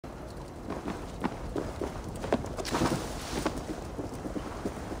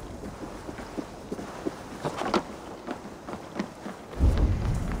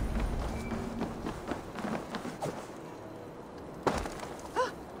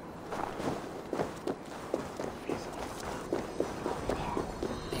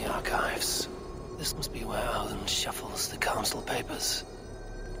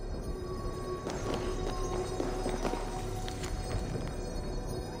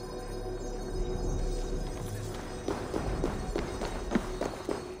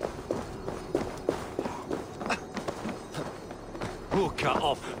hooker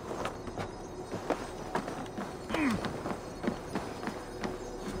off.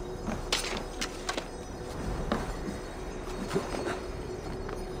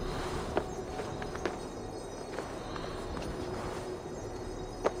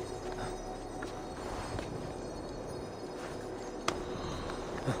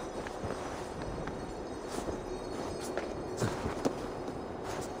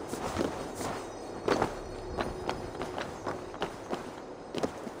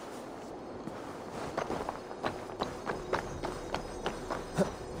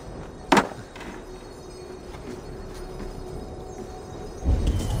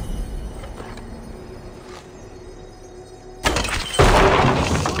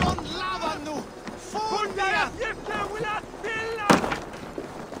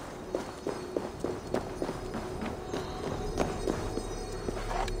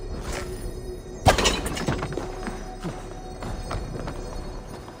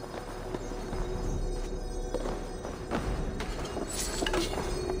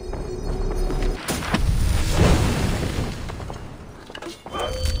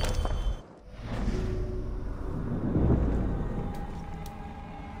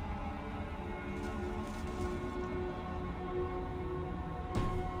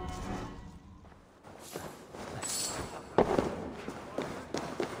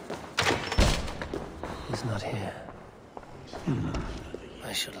 He's not here.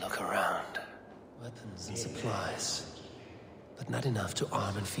 I should look around. Weapons and supplies. But not enough to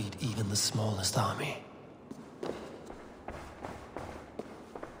arm and feed even the smallest army.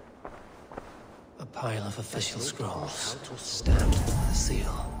 A pile of official scrolls, stamped with a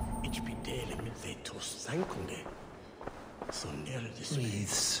seal.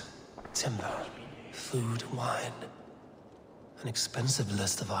 Wreaths, timber, food, wine. An expensive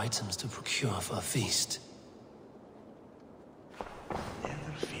list of items to procure for a feast.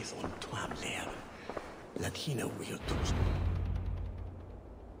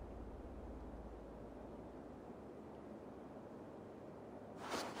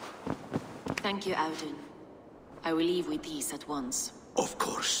 Thank you, Audun. I will leave with these at once. Of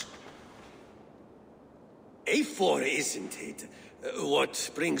course. A4, isn't it?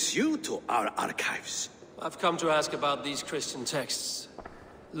 What brings you to our archives? I've come to ask about these Christian texts.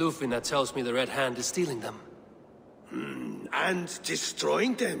 Lufina tells me the Red Hand is stealing them. And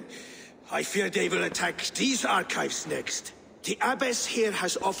destroying them. I fear they will attack these archives next. The Abbess here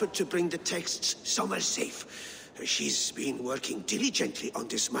has offered to bring the texts somewhere safe. She's been working diligently on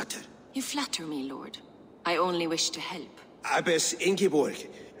this matter. You flatter me, Lord. I only wish to help. Abbess Ingeborg,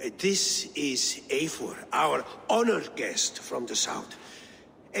 this is Eivor, our honored guest from the south.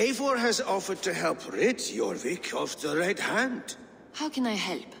 Eivor has offered to help rid Jorvik of the Red Hand. How can I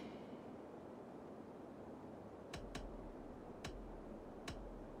help?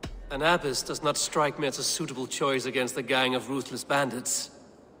 An abbess does not strike me as a suitable choice against a gang of ruthless bandits.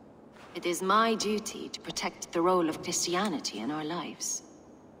 It is my duty to protect the role of Christianity in our lives.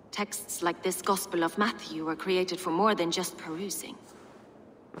 Texts like this Gospel of Matthew were created for more than just perusing.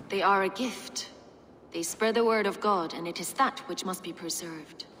 They are a gift. They spread the word of God, and it is that which must be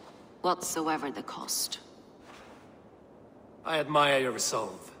preserved, whatsoever the cost. I admire your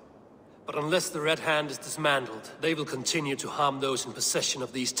resolve. But unless the Red Hand is dismantled, they will continue to harm those in possession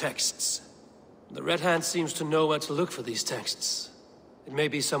of these texts. The Red Hand seems to know where to look for these texts. It may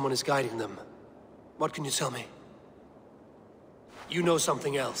be someone is guiding them. What can you tell me? You know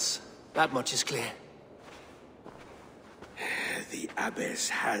something else. That much is clear. The Abbess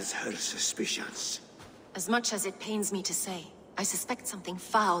has her suspicions. As much as it pains me to say, I suspect something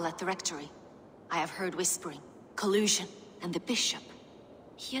foul at the rectory. I have heard whispering, collusion, and the bishop.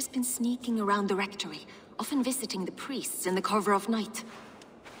 He has been sneaking around the rectory, often visiting the priests in the cover of night.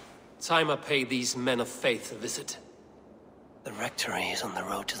 Time I pay these men of faith a visit. The rectory is on the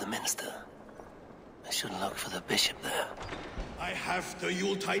road to the minster. I should look for the bishop there. I have the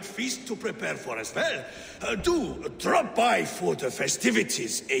Yuletide feast to prepare for as well. Do drop by for the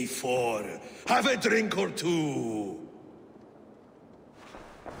festivities, A4. Have a drink or two.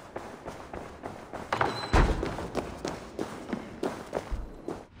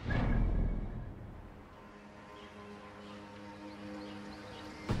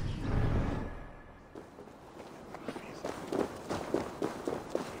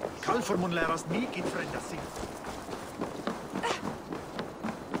 Kalfor mun läras mycket frända sig.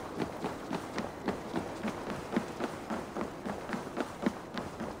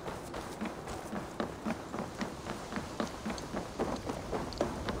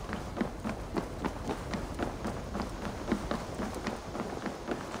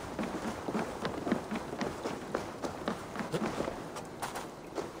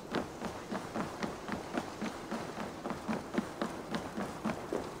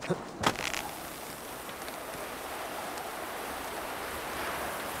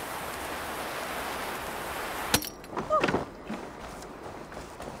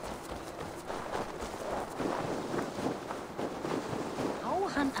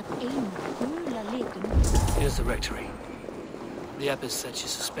 Here's the rectory. The abbess said she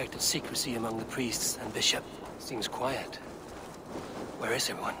suspected secrecy among the priests and bishop. Seems quiet. Where is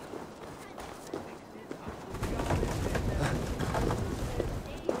everyone?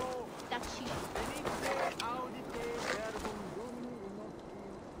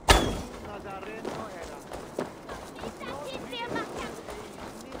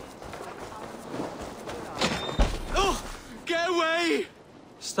 Oh! Get away!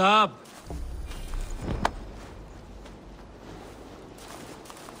 Stop!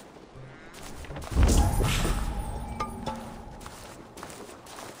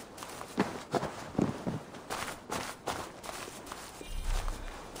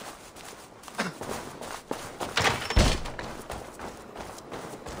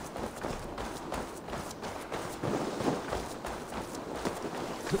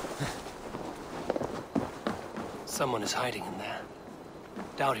 Someone is hiding in there.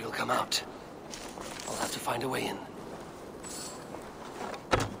 Doubt he'll come out. I'll have to find a way in.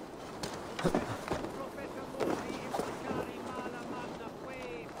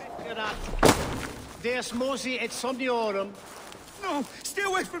 Deus Mosi et Somniorum. No! Stay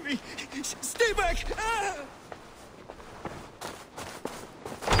away from me! Stay back! Ah!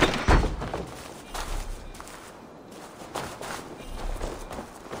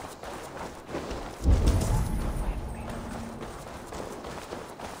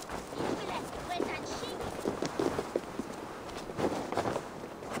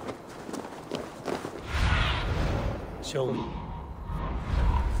 Show me.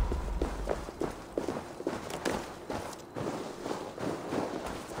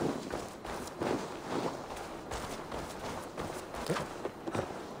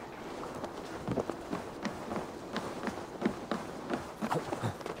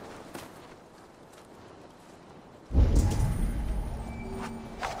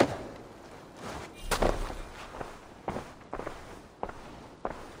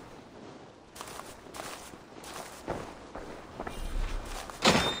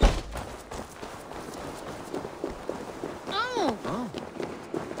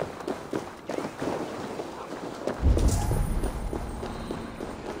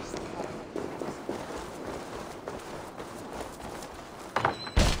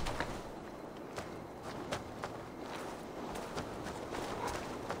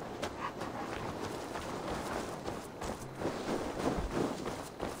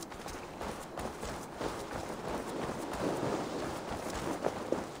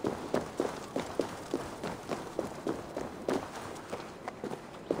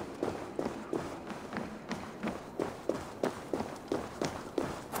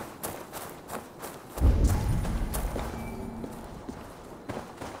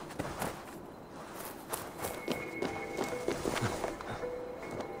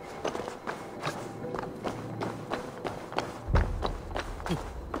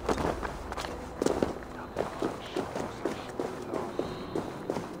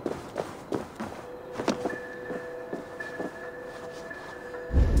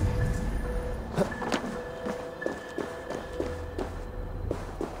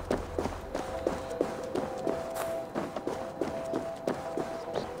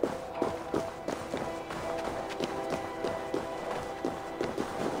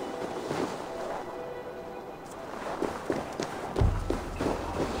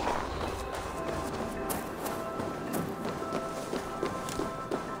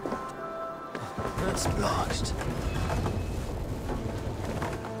 That's blocked.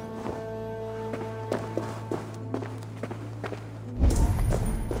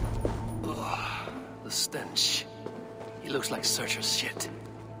 Oh, the stench. He looks like Searcher's shit.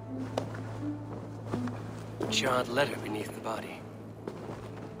 Charred letter beneath the body.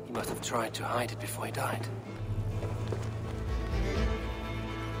 He must have tried to hide it before he died.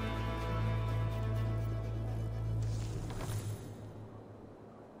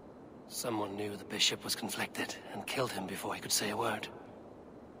 Someone knew the bishop was conflicted and killed him before he could say a word.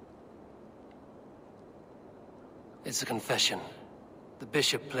 It's a confession. The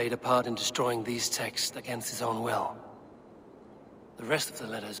bishop played a part in destroying these texts against his own will. The rest of the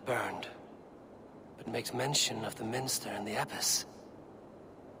letter is burned, but makes mention of the minster and the abbess.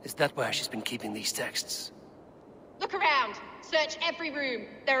 Is that where she's been keeping these texts? Look around! Search every room!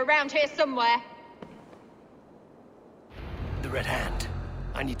 They're around here somewhere! The Red Hand.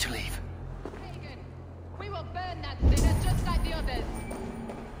 I need to leave. Pagan! We will burn that sinner just like the others!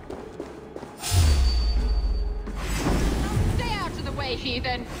 Stay out of the way,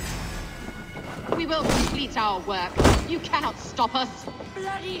 heathen! We will complete our work. You cannot stop us!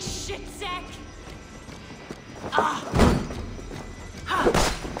 Bloody shitsack! Ah! Ha!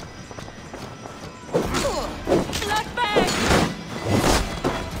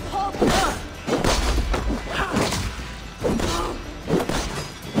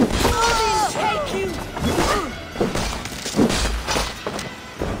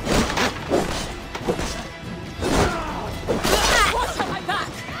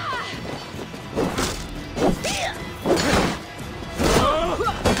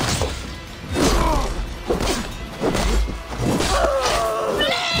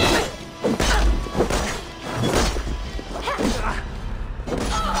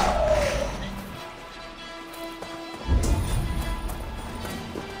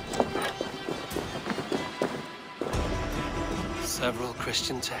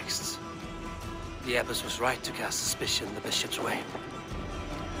 Christian texts. The abbess was right to cast suspicion the bishop's way.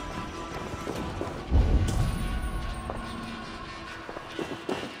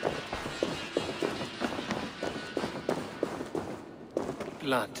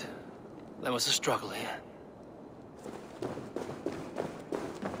 Blood. There was a struggle here.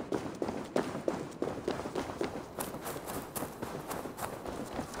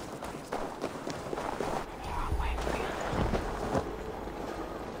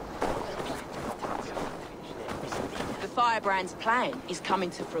 The Firebrand's plan is coming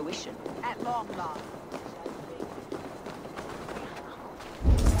to fruition. At long last.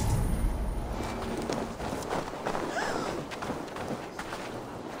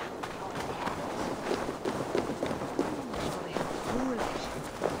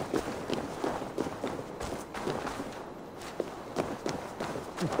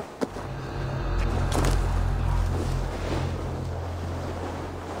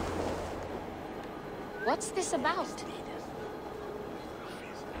 What's this about?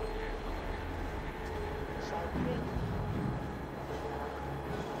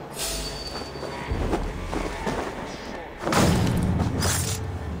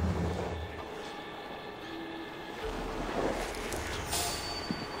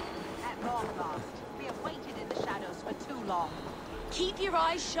 At long last. We have waited in the shadows for too long. Keep your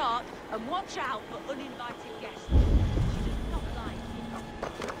eyes sharp and watch out for uninvited guests. She does not like you.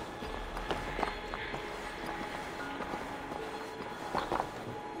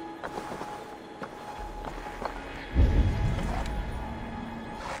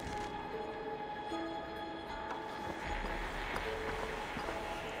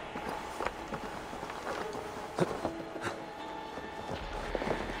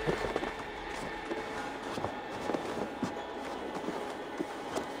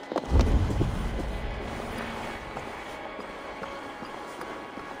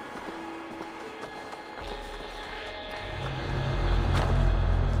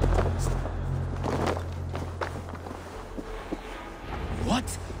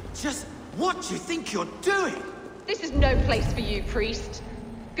 What? Just what do you think you're doing? This is no place for you, priest.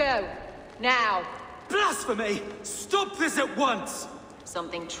 Go. Now. Blasphemy! Stop this at once!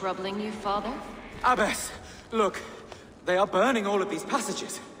 Something troubling you, Father? Abbess, look. They are burning all of these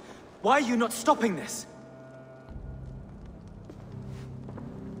passages. Why are you not stopping this?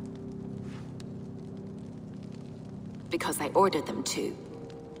 Because I ordered them to.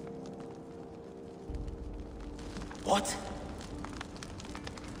 What?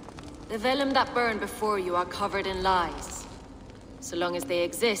 The vellum that burn before you are covered in lies. So long as they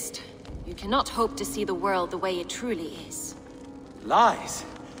exist, you cannot hope to see the world the way it truly is. Lies?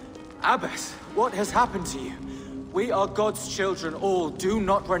 Abbess, what has happened to you? We are God's children all. Do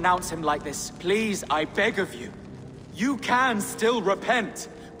not renounce him like this. Please, I beg of you. You can still repent.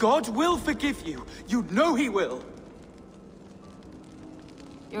 God will forgive you. You know he will.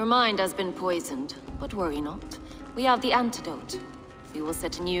 Your mind has been poisoned, but worry not. We have the antidote. We will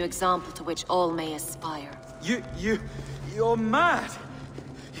set a new example to which all may aspire. You're mad.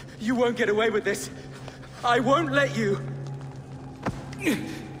 You won't get away with this. I won't let you.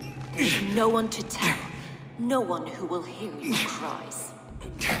 There's no one to tell. No one who will hear your cries.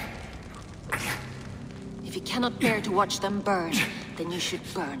 If you cannot bear to watch them burn, then you should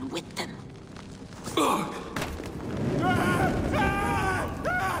burn with them.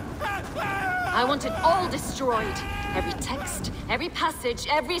 I want it all destroyed. Every text, every passage,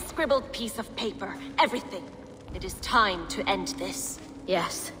 every scribbled piece of paper. Everything. It is time to end this.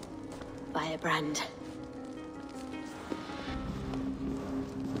 Yes. Firebrand.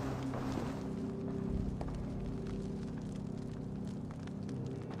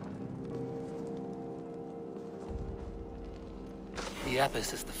 The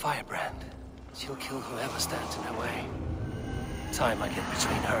abbess is the firebrand. She'll kill whoever stands in her way. Time I get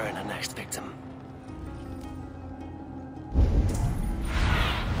between her and her next victim.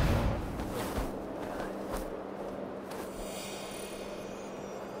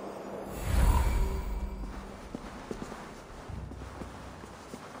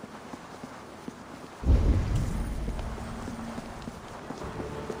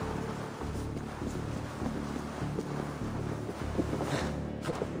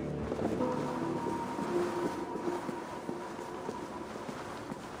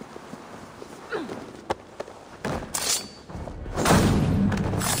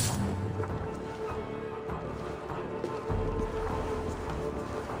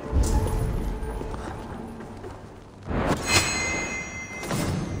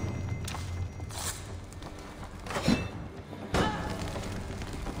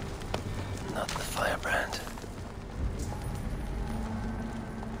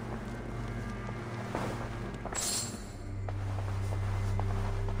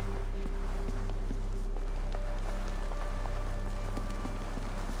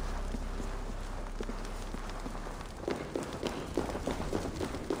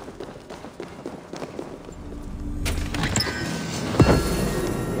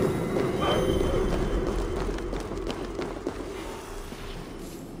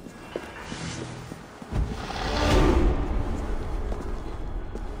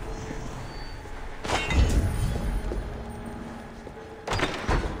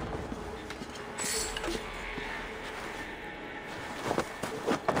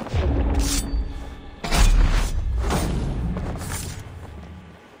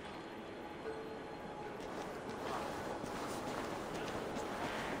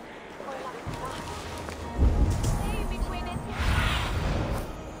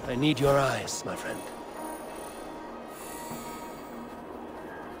 need your eyes, my friend.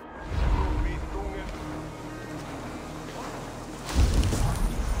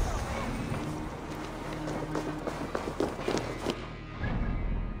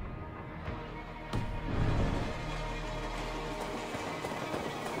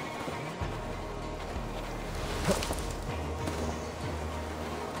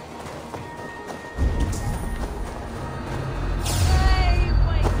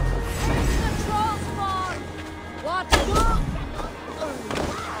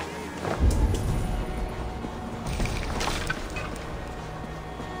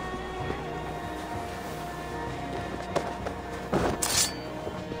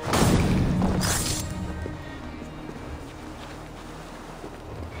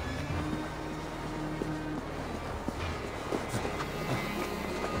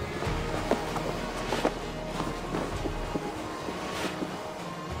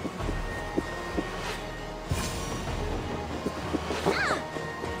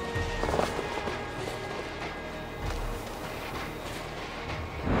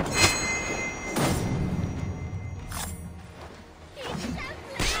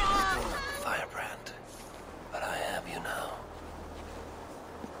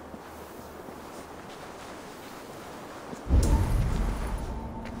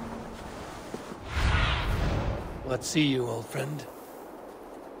 What see you, old friend?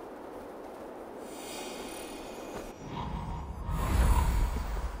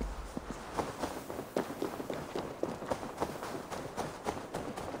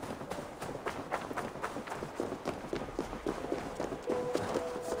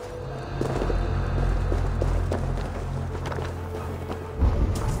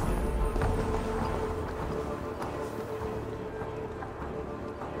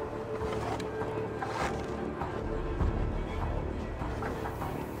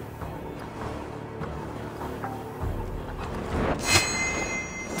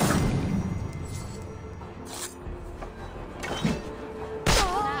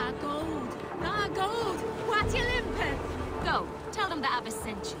 Go, tell them the Abbess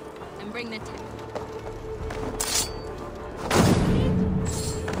sent you, and bring the tip.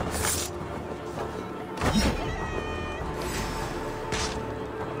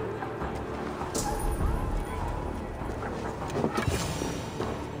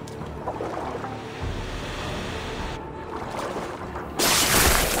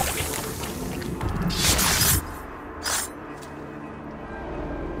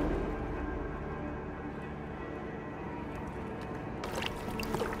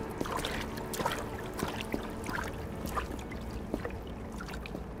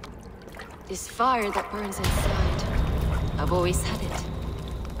 This fire that burns inside, I've always had it.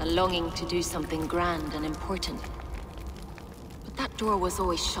 A longing to do something grand and important. But that door was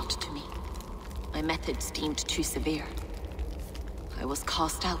always shut to me. My methods deemed too severe. I was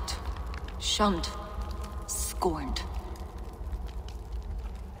cast out, shunned, scorned.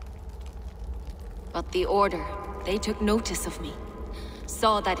 But the Order, they took notice of me.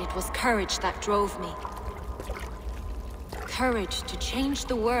 Saw that it was courage that drove me. Courage to change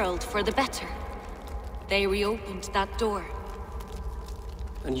the world for the better. They reopened that door.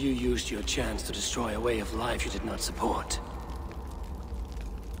 And you used your chance to destroy a way of life you did not support.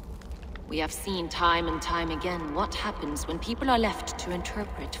 We have seen time and time again what happens when people are left to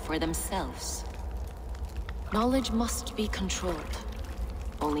interpret for themselves. Knowledge must be controlled.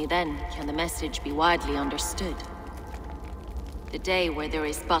 Only then can the message be widely understood. The day where there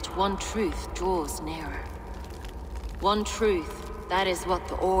is but one truth draws nearer. One truth, that is what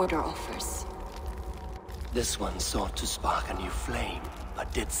the Order offers. This one sought to spark a new flame,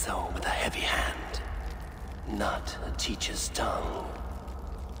 but did so with a heavy hand. Not a teacher's tongue.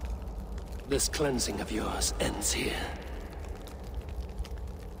 This cleansing of yours ends here.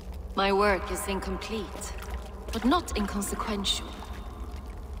 My work is incomplete, but not inconsequential.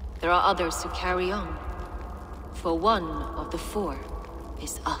 There are others who carry on. For one of the four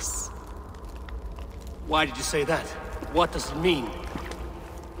is us. Why did you say that? What does it mean?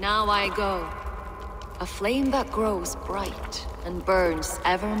 Now I go. A flame that grows bright and burns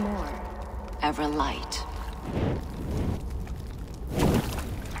ever more, ever light.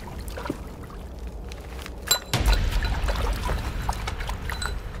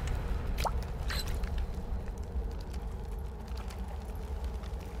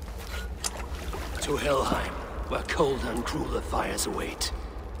 To Helheim, where cold and crueler fires await.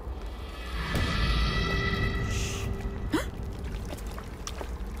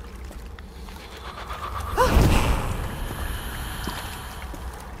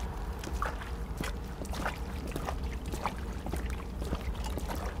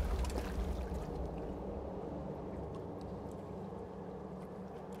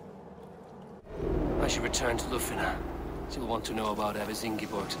 should return to Lufina. She'll want to know about Abbess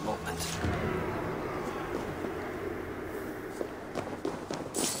Ingeborg's involvement.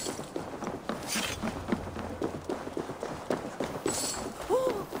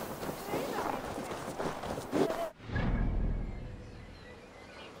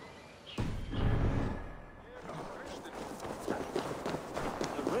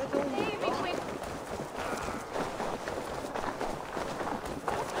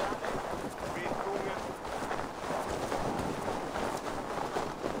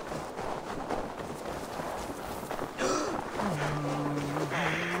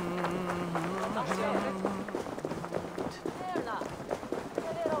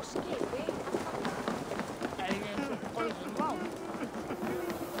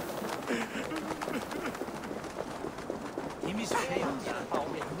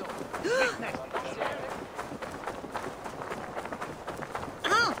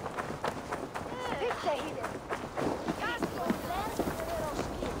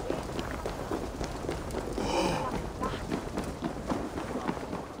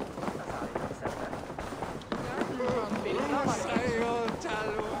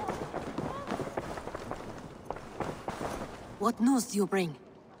 What news do you bring?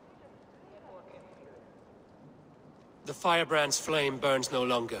 The firebrand's flame burns no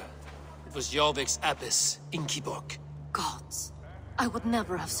longer. It was Jorvik's abbess, Ingeborg. Gods. I would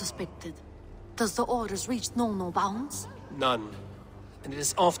never have suspected. Does the orders reach no bounds? None. And it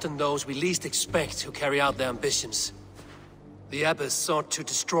is often those we least expect who carry out their ambitions. The abbess sought to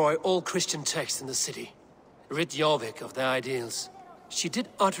destroy all Christian texts in the city. Rid Jorvik of their ideals. She did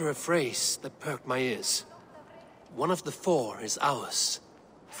utter a phrase that perked my ears. One of the 4 is ours.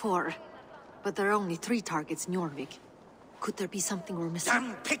 4? But there are only 3 targets in Jorvik. Could there be something we're missing?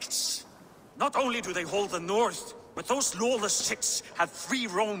 Damn Picts! Not only do they hold the north, but those lawless Siths have free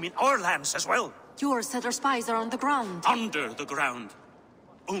roam in our lands as well. Yours said our spies are on the ground. Under the ground.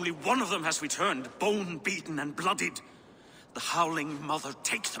 Only one of them has returned, bone-beaten and bloodied. The Howling Mother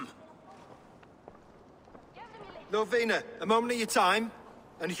take them. Lovina, a moment of your time.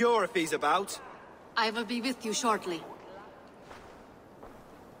 And Hjor if he's about. I will be with you shortly.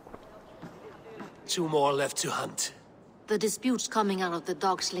 2 more left to hunt. The disputes coming out of the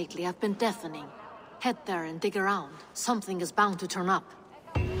docks lately have been deafening. Head there and dig around. Something is bound to turn up.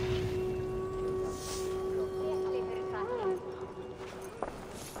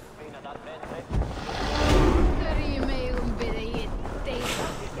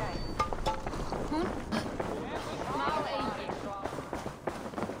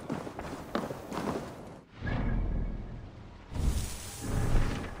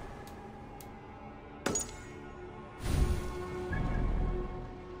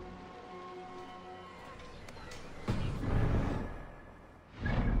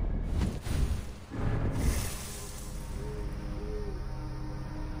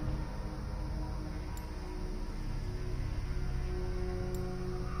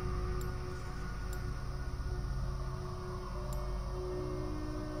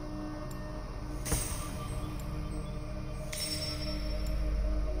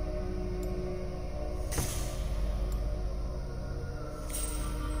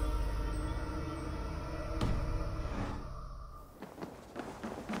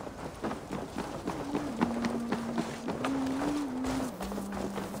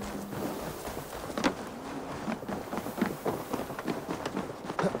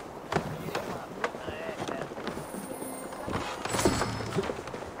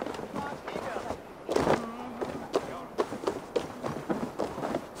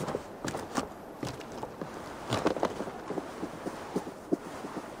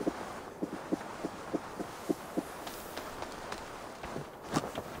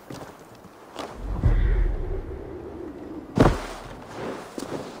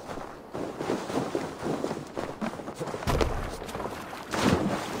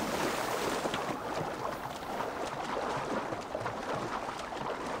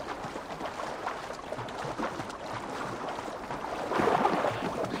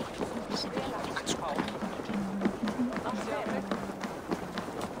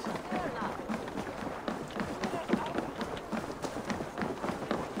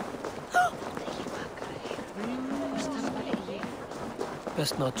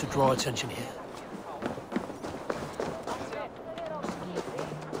 Best not to draw attention here.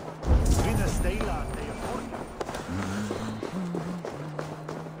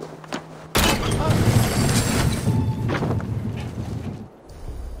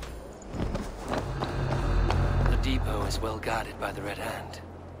 The depot is well guarded by the Red Hand.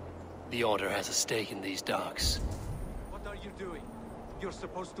 The Order has a stake in these docks. What are you doing? You're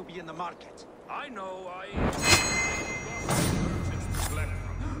supposed to be in the market. I know, I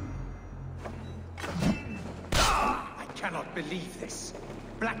cannot believe this.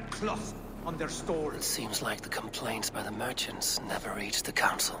 Black cloth on their It stores. seems like the complaints by the merchants never reached the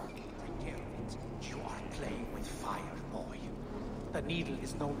council. I hear it. You are playing with fire, boy. The needle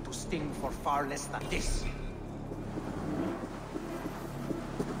is known to sting for far less than this.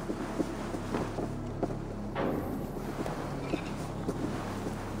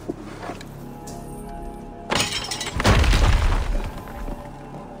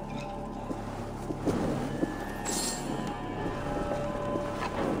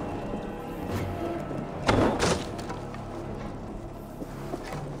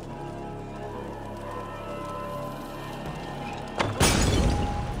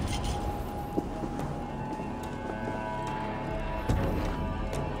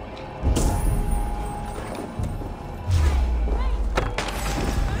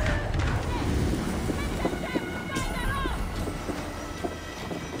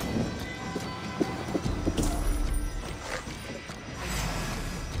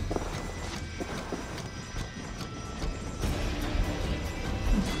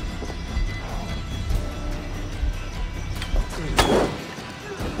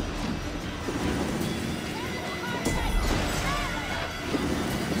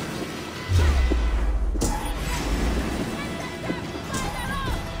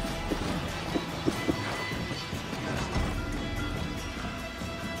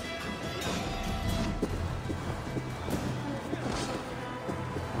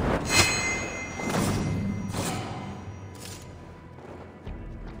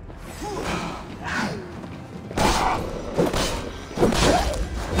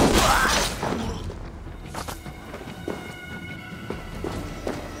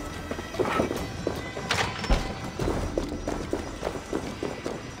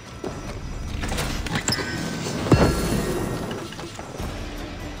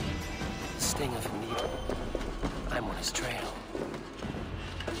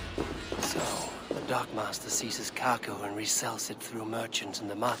 Dockmaster seizes cargo and resells it through merchants in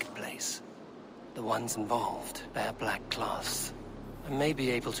the marketplace. The ones involved bear black cloths, and may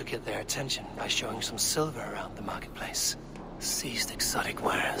be able to get their attention by showing some silver around the marketplace. Seized exotic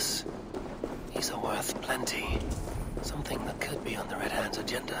wares. These are worth plenty. Something that could be on the Red Hand's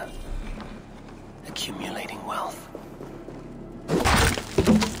agenda. Accumulating wealth.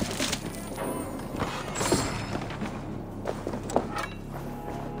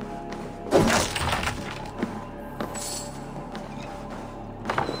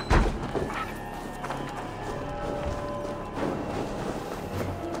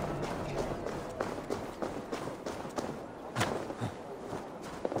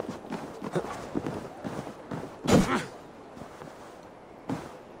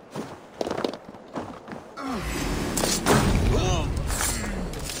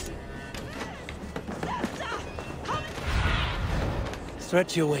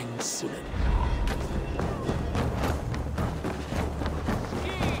 Stretch your wings, Sunan.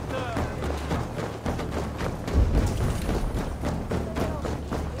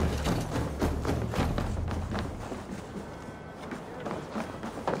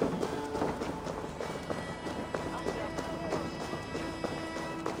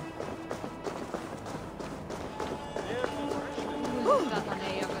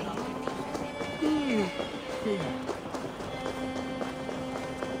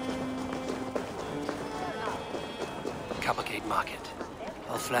 Coppergate Market.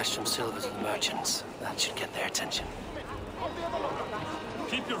 I'll flash some silver to the merchants. That should get their attention.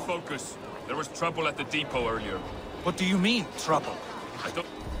 Keep your focus. There was trouble at the depot earlier. What do you mean, trouble? I don't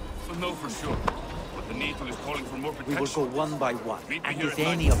know for sure, but the Needle is calling for more protection. We will go one by one, Meet me and here if at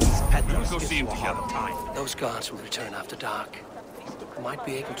any night. of these peddlers We'll go gives see you him a hard together. time. Those guards will return after dark. Might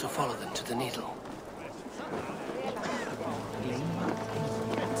be able to follow them to the Needle.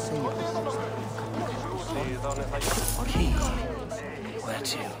 Key. Where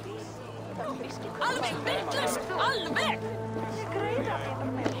to? Alveg vitlaust! Alveg!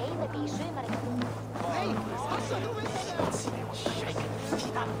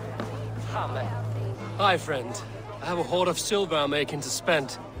 Hi, friend. I have a hoard of silver I'm making to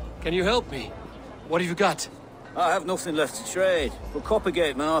spend. Can you help me? What have you got? I have nothing left to trade, but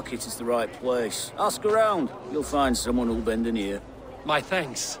Coppergate Market is the right place. Ask around. You'll find someone who'll bend an ear. My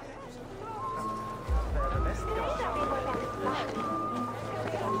thanks.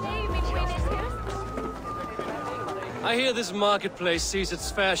 I hear this marketplace sees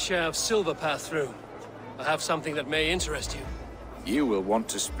its fair share of silver pass through. I have something that may interest you. You will want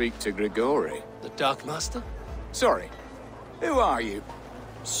to speak to Grigori. The Dark Master? Sorry. Who are you?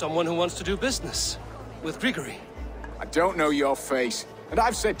 Someone who wants to do business. With Grigory. I don't know your face, and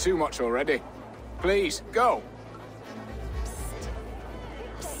I've said too much already. Please, go.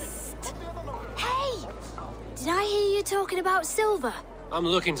 Hey! Did I hear you talking about silver? I'm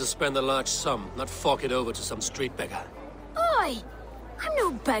looking to spend a large sum, not fork it over to some street beggar. Oi! I'm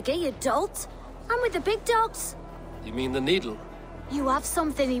no beggar, you dolt. I'm with the big dogs. You mean the Needle? You have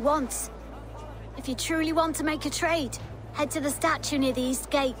something he wants. If you truly want to make a trade, head to the statue near the East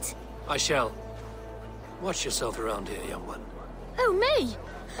Gate. I shall. Watch yourself around here, young one. Oh, me?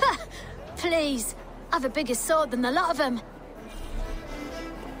 Ha! Please, I've a bigger sword than the lot of them.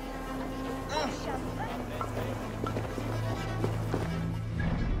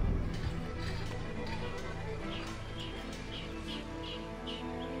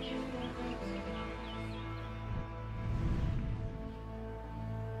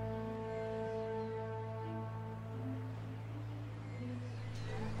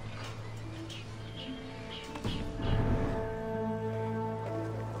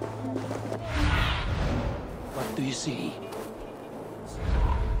 What do you see?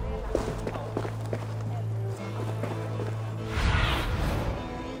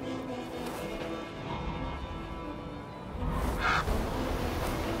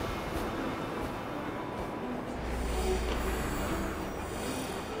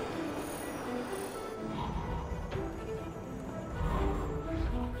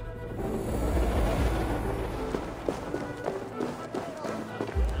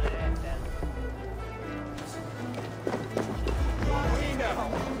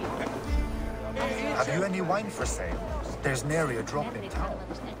 Have you any wine for sale? There's nary a drop in town.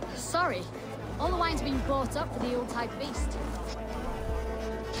 Sorry. All the wine's been bought up for the old-type beast.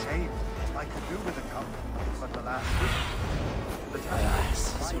 Shame. I could do with a cup, but the last week...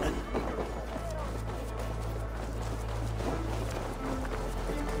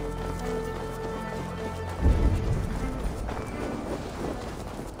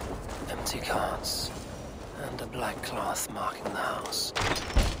 The Empty carts. And a black cloth marking the house.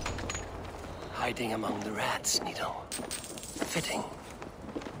 Hiding among the rats, Needle. Fitting.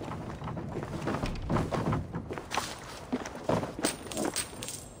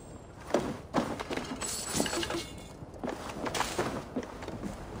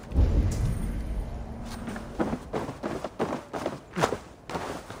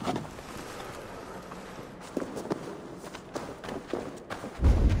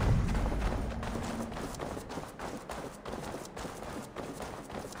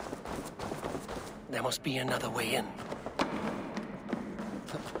 There must be another way in.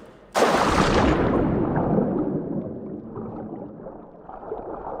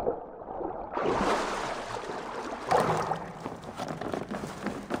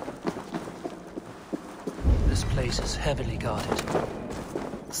 This place is heavily guarded.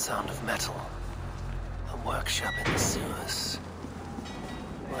 The sound of metal. A workshop in the sewers.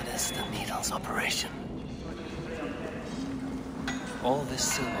 What is the Needle's operation? All this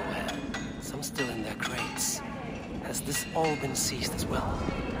silverware. Some still in their crates. Has this all been seized as well?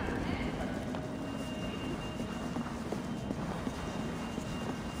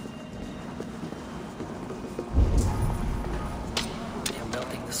 They're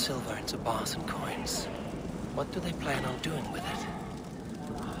melting the silver into bars and coins. What do they plan on doing with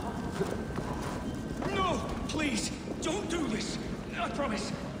it? No! Please! Don't do this! I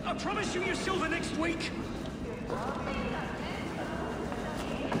promise you your silver next week!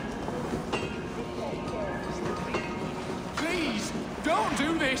 Don't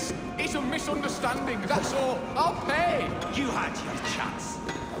do this! It's a misunderstanding, that's all. I'll pay! You had your chance.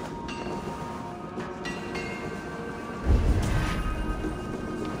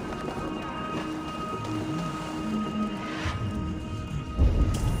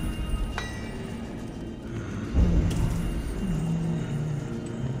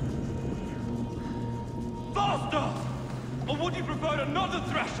 Faster! Or would you prefer another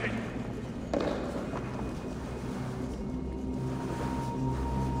thrashing?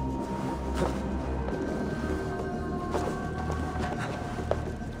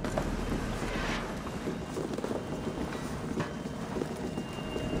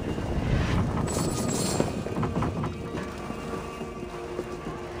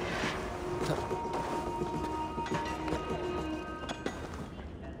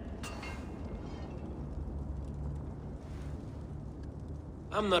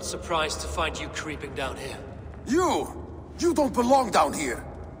 I'm not surprised to find you creeping down here. You don't belong down here!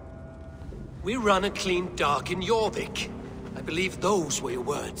 We run a clean dock in Jorvik. I believe those were your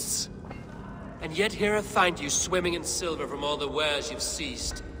words. And yet here I find you swimming in silver from all the wares you've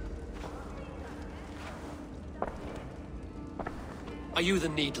seized. Are you the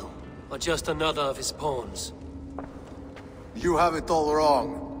Needle, or just another of his pawns? You have it all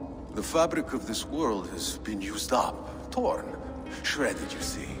wrong. The fabric of this world has been used up, torn, shredded, you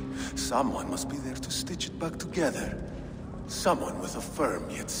see. Someone must be there to stitch it back together. Someone with a firm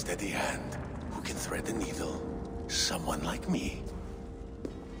yet steady hand, who can thread the needle. Someone like me.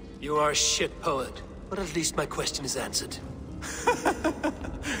 You are a shit poet, but at least my question is answered.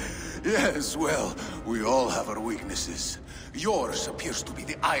 Yes, well, we all have our weaknesses. Yours appears to be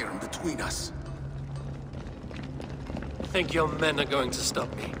the iron between us. Think your men are going to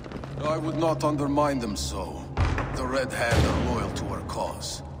stop me? I would not undermine them so. The Red Hand are loyal to our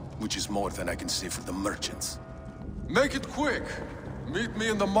cause, which is more than I can say for the merchants. Make it quick! Meet me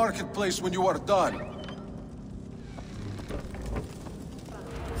in the marketplace when you are done.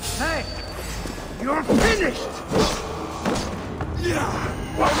 Hey! You're finished! Yeah!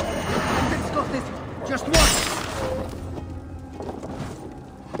 Let's got this. Just once!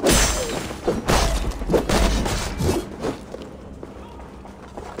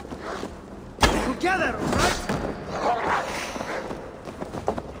 Together, right?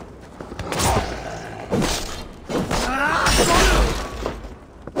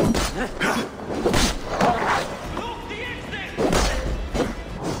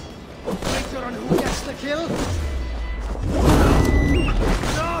 Later on who gets the kill?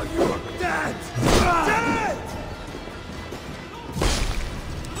 No, you're dead! Dead!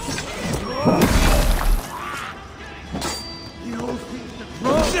 You all think the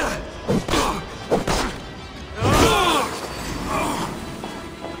throne?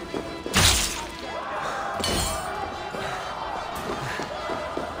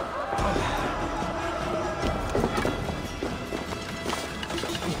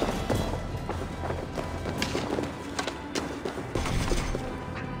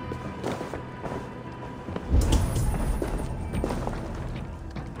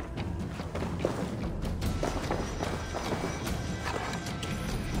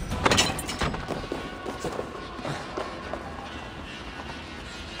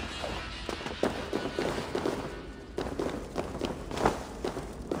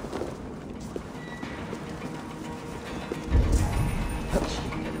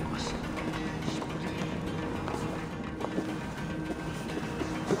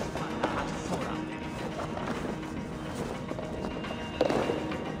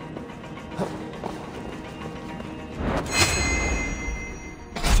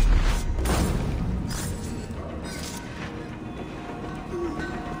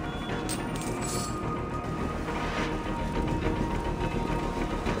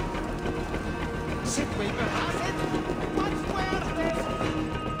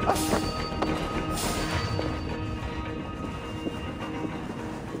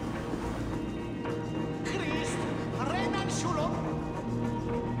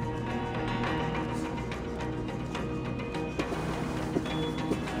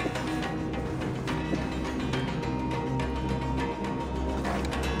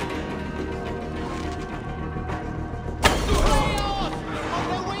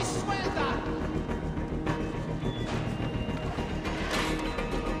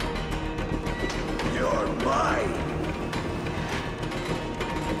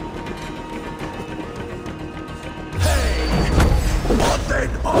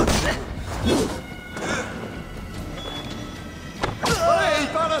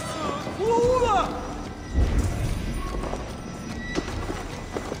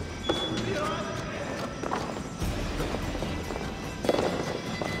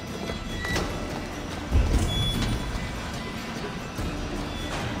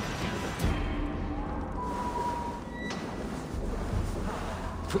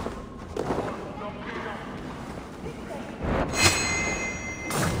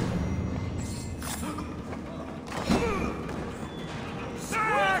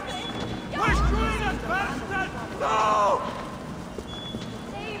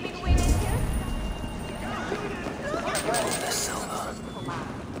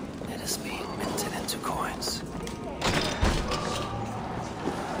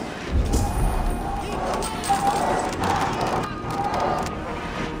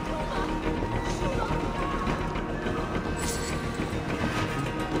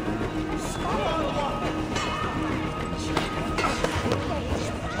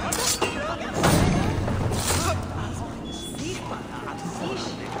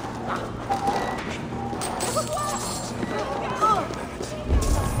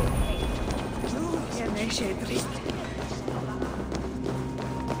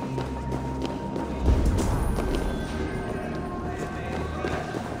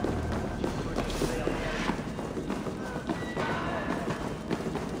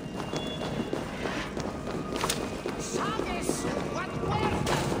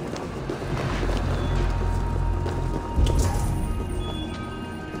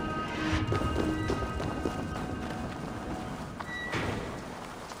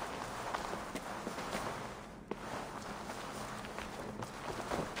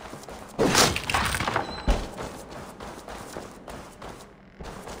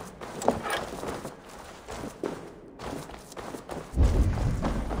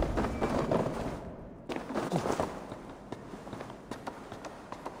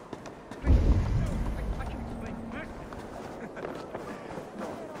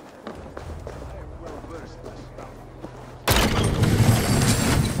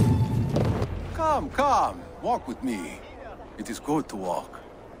 Come, come. Walk with me. It is good to walk.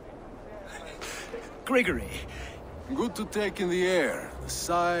 Gregory. Good to take in the air. The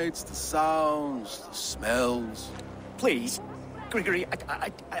sights, the sounds, the smells. Please. Gregory, I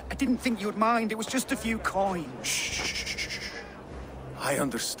didn't think you'd mind. It was just a few coins. Shh. I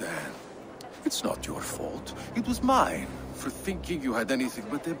understand. It's not your fault. It was mine, for thinking you had anything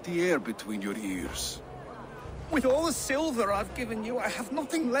but empty air between your ears. With all the silver I've given you, I have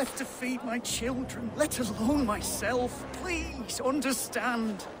nothing left to feed my children, let alone myself. Please,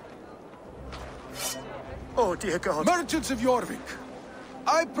 understand. Oh, dear God. Merchants of Jorvik,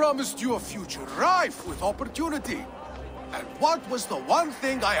 I promised you a future rife with opportunity. And what was the one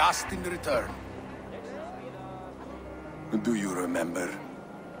thing I asked in return? Do you remember?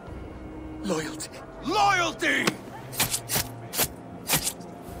 Loyalty. Loyalty!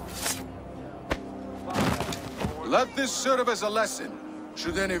 Let this serve as a lesson,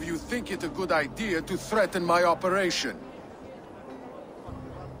 should any of you think it a good idea to threaten my operation.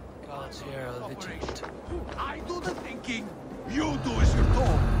 Gods here are vigilant. I do the thinking, you do as you're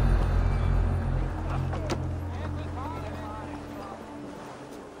told.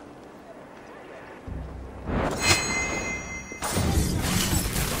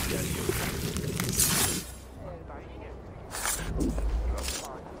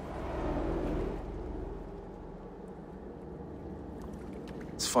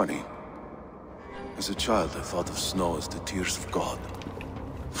 It's funny. As a child, I thought of snow as the tears of God,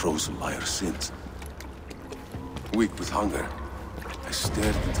 frozen by our sins. Weak with hunger, I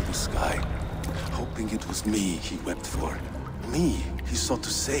stared into the sky, hoping it was me he wept for. Me he sought to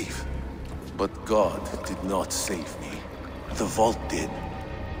save. But God did not save me. The vault did.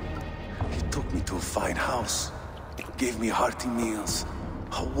 He took me to a fine house, gave me hearty meals,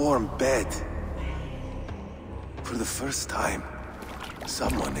 a warm bed. For the first time,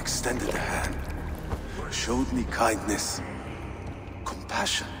 someone extended a hand, showed me kindness,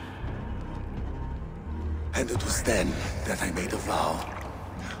 compassion. And it was then that I made a vow.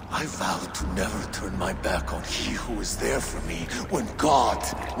 I vowed to never turn my back on he who was there for me when God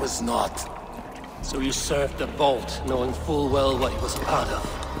was not. So you served the Vault, knowing full well what it was a part of.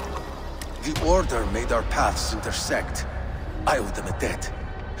 The Order made our paths intersect. I owed them a debt,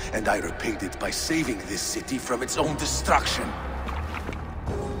 and I repaid it by saving this city from its own destruction.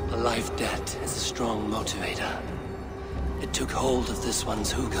 A life debt is a strong motivator. It took hold of this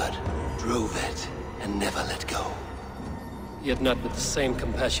one's Hugad, drove it, and never let go. Yet not with the same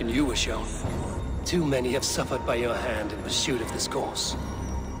compassion you were shown. Too many have suffered by your hand in pursuit of this course.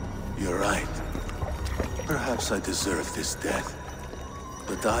 You're right. Perhaps I deserve this death.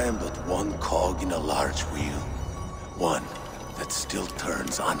 But I am but one cog in a large wheel. One that still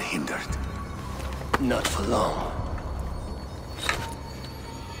turns unhindered. Not for long.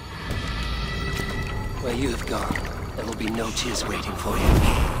 Where you have gone, there will be no tears waiting for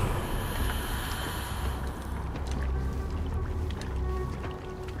you.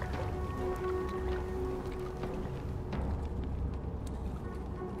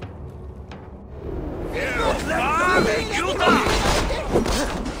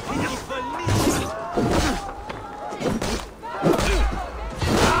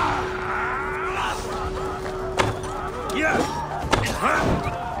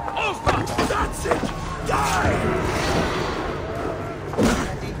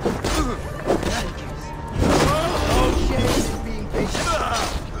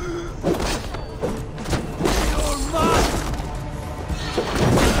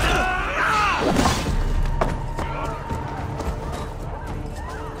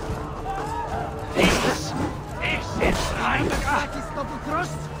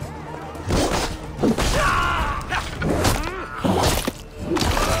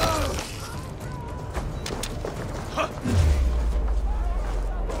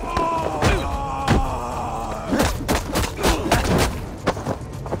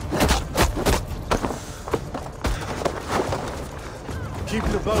 Keep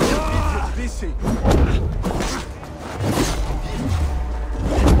the boat and keep busy.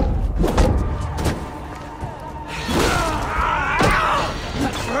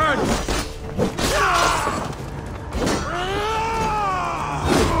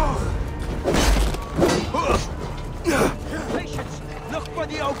 Patience! Look for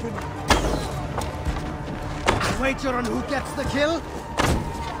the open! Wager on who gets the kill?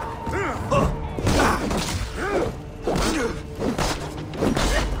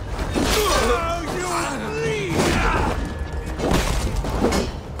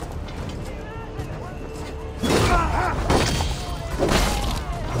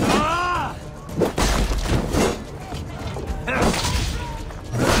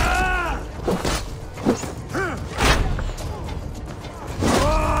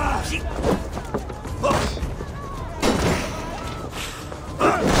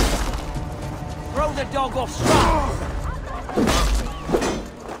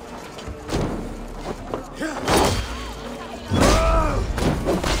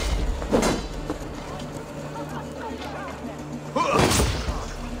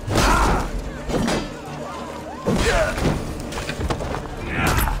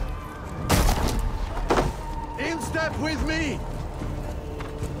 step with me!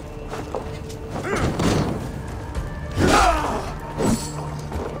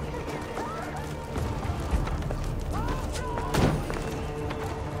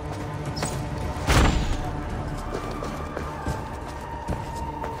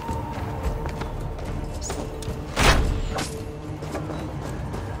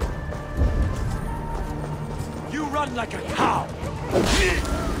 You run like a cow!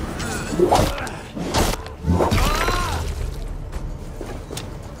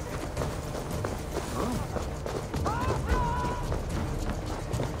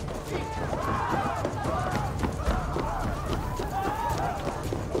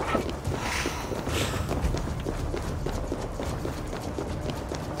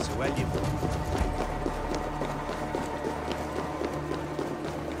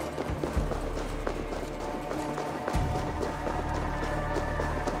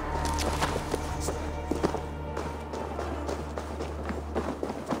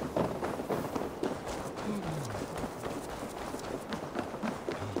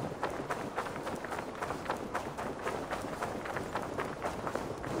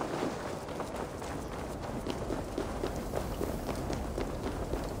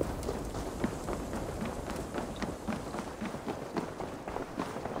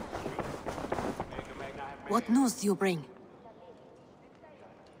 What news do you bring?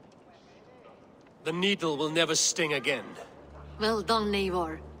 The needle will never sting again. Well done,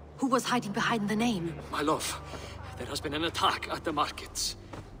 Eivor. Who was hiding behind the name? My love, there has been an attack at the markets.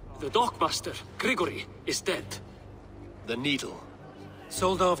 The dockmaster, Grigory, is dead. The needle.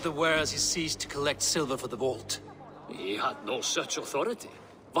 Sold off the wares he seized to collect silver for the vault. He had no such authority.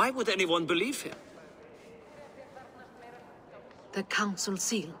 Why would anyone believe him? The council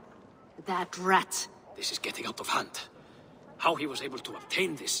seal. That rat. This is getting out of hand. How he was able to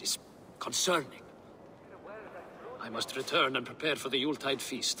obtain this is concerning. I must return and prepare for the Yuletide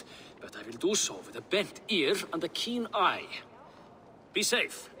feast, but I will do so with a bent ear and a keen eye. Be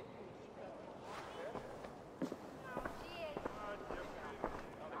safe.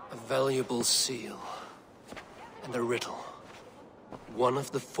 A valuable seal. And a riddle. One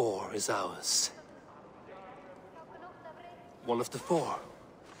of the four is ours. One of the four.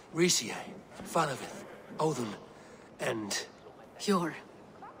 Risie, Falavith, Odin, and... You're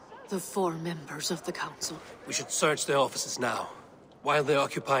the four members of the council. We should search their offices now, while they're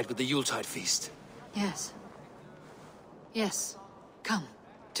occupied with the Yuletide feast. Yes. Yes. Come,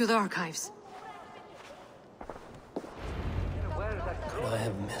 to the archives. Could I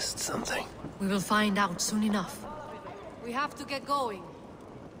have missed something? We will find out soon enough. We have to get going.